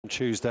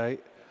Tuesday.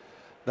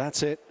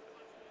 That's it.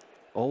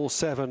 All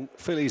 7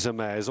 fillies and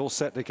mares all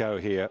set to go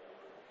here.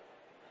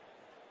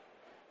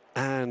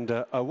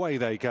 And away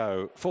they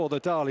go for the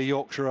Darley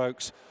Yorkshire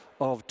Oaks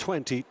of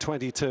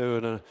 2022,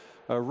 and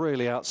a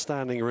really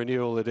outstanding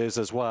renewal it is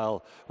as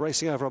well.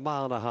 Racing over 1.5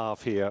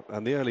 miles here,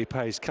 and the early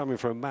pace coming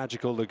from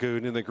Magical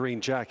Lagoon in the green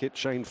jacket.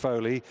 Shane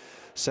Foley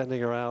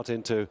sending her out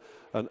into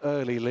an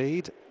early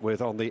lead,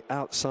 with on the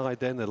outside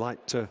then the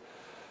lighter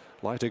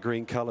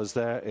green colours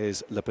there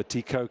is Le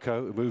Petit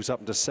Coco, who moves up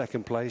into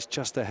second place,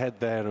 just ahead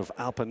there of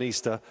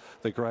Alpinista,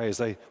 the grey, as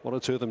one or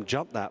two of them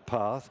jump that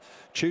path.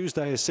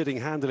 Tuesday is sitting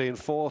handily in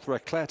fourth.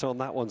 Raclette on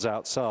that one's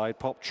outside.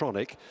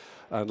 Poptronic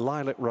and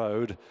Lilac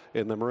Road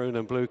in the maroon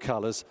and blue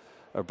colours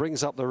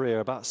brings up the rear,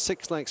 about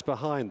 6 lengths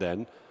behind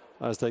then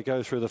as they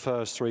go through the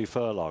first 3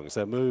 furlongs.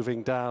 They're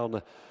moving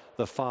down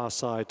the far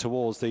side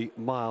towards the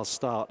mile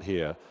start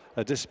here.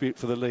 A dispute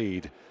for the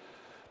lead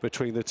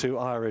between the 2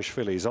 Irish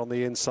fillies. On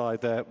the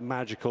inside there,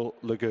 Magical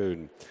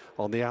Lagoon.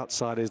 On the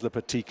outside is Le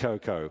Petit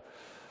Coco.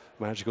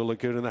 Magical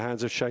Lagoon in the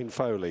hands of Shane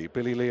Foley.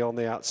 Billy Lee on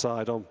the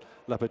outside on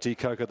Le Petit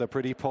Coco, the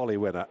Pretty Polly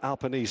winner.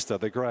 Alpinista,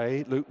 the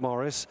grey, Luke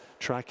Morris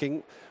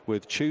tracking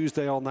with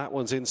Tuesday on that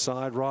one's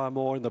inside. Ryan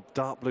Moore in the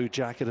dark blue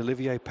jacket.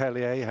 Olivier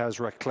Pellier has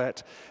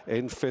Raclette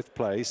in 5th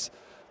place.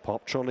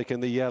 Poptronic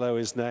in the yellow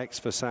is next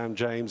for Sam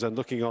James, and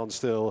looking on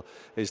still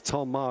is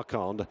Tom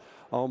Marquand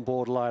on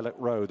board Lilac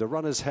Road. The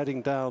runners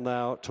heading down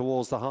now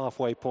towards the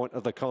halfway point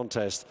of the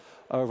contest,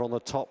 over on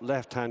the top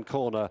left-hand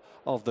corner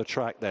of the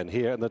track then,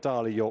 here in the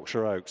Darley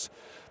Yorkshire Oaks,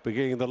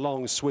 beginning the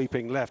long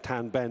sweeping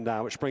left-hand bend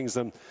now, which brings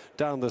them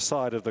down the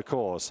side of the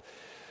course.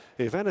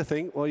 If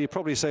anything, well, you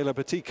probably say Le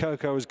Petit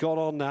Coco has gone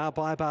on now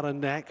by about a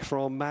neck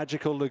from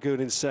Magical Lagoon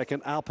in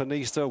second.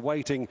 Alpinista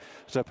waiting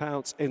to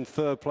pounce in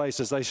 3rd place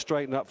as they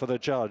straighten up for the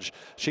judge.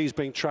 She's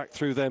being tracked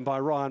through then by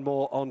Ryan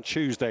Moore on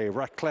Tuesday.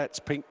 Raclette's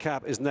pink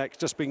cap is next,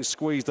 just being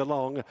squeezed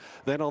along.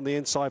 Then on the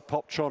inside,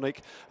 Poptronic,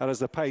 and as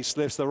the pace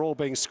lifts, they're all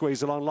being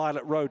squeezed along.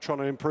 Lilac Road trying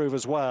to improve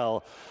as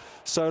well.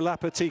 So Le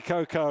Petit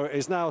Coco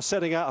is now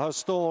setting out her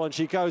stall, and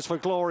she goes for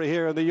glory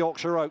here in the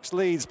Yorkshire Oaks.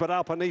 Leads, but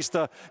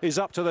Alpinista is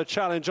up to the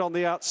challenge on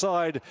the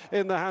outside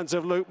in the hands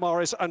of Luke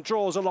Morris, and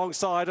draws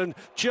alongside and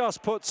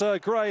just puts her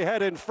grey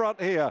head in front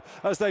here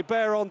as they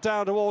bear on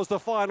down towards the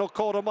final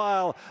quarter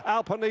mile.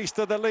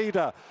 Alpinista the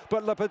leader,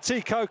 but Le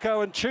Petit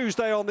Coco and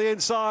Tuesday on the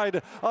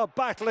inside are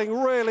battling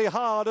really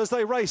hard as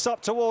they race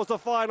up towards the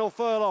final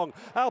furlong.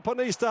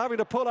 Alpinista having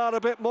to pull out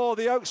a bit more.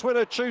 The Oaks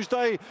winner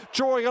Tuesday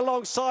drawing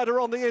alongside her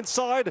on the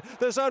inside.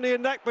 There's only a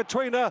neck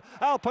between her.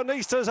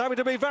 Alpinista's having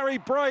to be very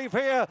brave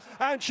here,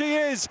 and she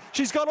is.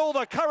 She's got all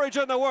the courage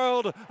in the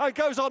world and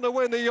goes on to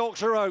win the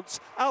Yorkshire Oaks.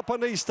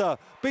 Alpinista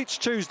beats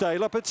Tuesday.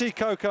 Le Petit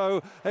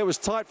Coco, it was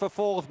tight for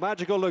 4th.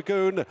 Magical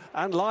Lagoon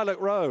and Lilac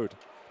Road.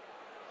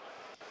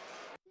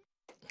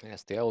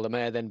 Yes, the older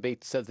mare then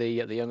beats the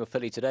younger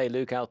filly today.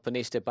 Luke.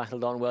 Alpinista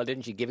battled on well,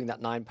 didn't she? Giving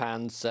that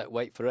 £9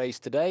 weight for race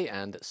today,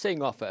 and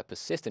seeing off a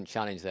persistent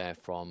challenge there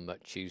from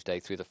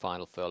Tuesday through the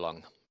final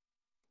furlong.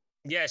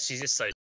 Yeah, she's just so